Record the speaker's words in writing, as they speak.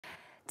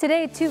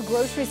Today, two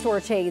grocery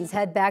store chains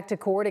head back to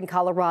court in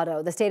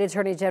Colorado. The state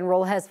attorney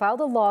general has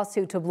filed a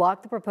lawsuit to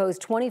block the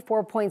proposed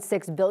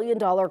 $24.6 billion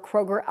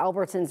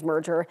Kroger-Albertsons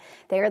merger.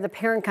 They are the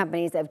parent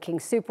companies of King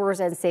Soopers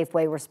and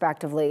Safeway,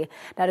 respectively.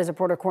 Now, as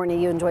reporter Courtney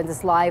Yoon joins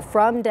us live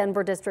from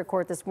Denver District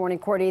Court this morning.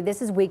 Courtney,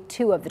 this is week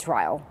 2 of the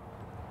trial.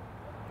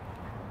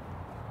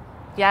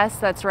 Yes,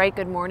 that's right.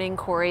 Good morning,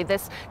 Corey.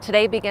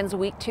 Today begins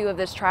week 2 of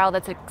this trial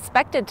that's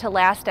expected to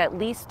last at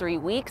least 3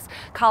 weeks.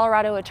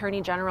 Colorado Attorney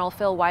General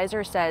Phil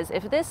Weiser says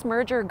if this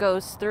merger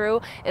goes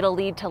through, it'll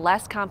lead to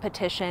less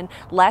competition,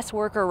 less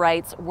worker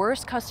rights,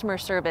 worse customer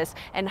service,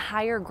 and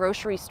higher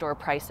grocery store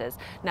prices.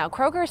 Now,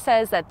 Kroger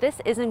says that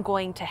this isn't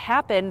going to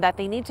happen, that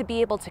they need to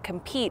be able to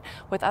compete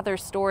with other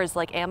stores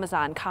like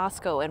Amazon,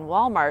 Costco, and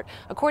Walmart.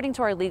 According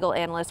to our legal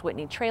analyst,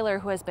 Whitney Traylor,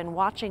 who has been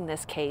watching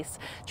this case,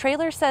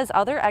 Traylor says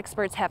other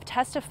experts have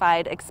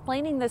testified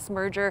explaining this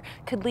merger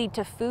could lead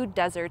to food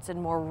deserts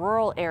in more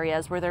rural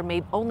areas where there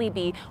may only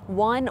be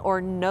one or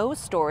no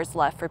stores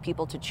left for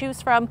people to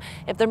choose from.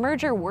 If the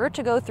merger were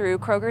to go through,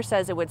 Kroger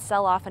says it would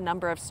sell off a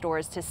number of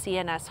stores to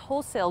C&S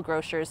Wholesale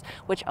Grocers,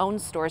 which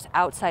owns stores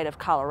outside of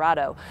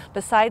Colorado.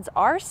 Besides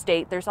our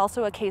state, there's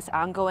also a case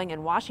ongoing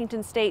in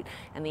Washington state,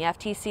 and the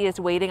FTC is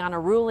waiting on a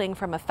ruling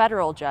from a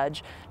federal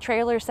judge.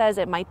 Traylor says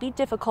it might be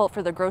difficult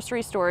for the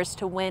grocery stores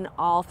to win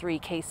all 3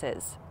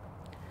 cases.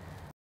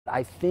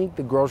 I think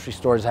the grocery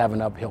stores have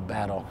an uphill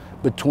battle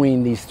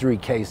between these 3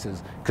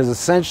 cases because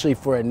essentially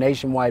for a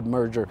nationwide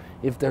merger,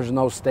 if there's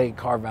no state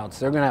carve-outs,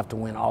 they're going to have to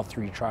win all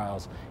 3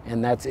 trials,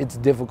 and it's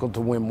difficult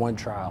to win 1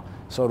 trial.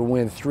 So to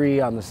win 3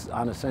 on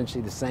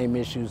essentially the same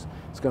issues,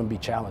 it's going to be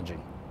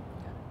challenging.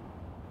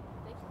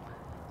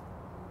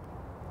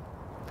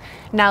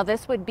 Now,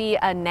 this would be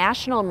a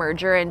national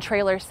merger, and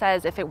Traylor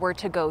says if it were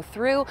to go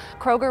through,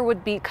 Kroger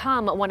would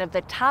become one of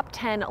the top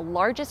 10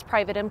 largest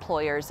private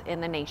employers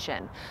in the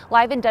nation.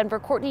 Live in Denver,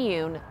 Courtney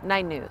Yoon,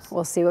 9 News.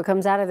 We'll see what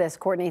comes out of this.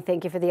 Courtney,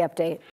 thank you for the update.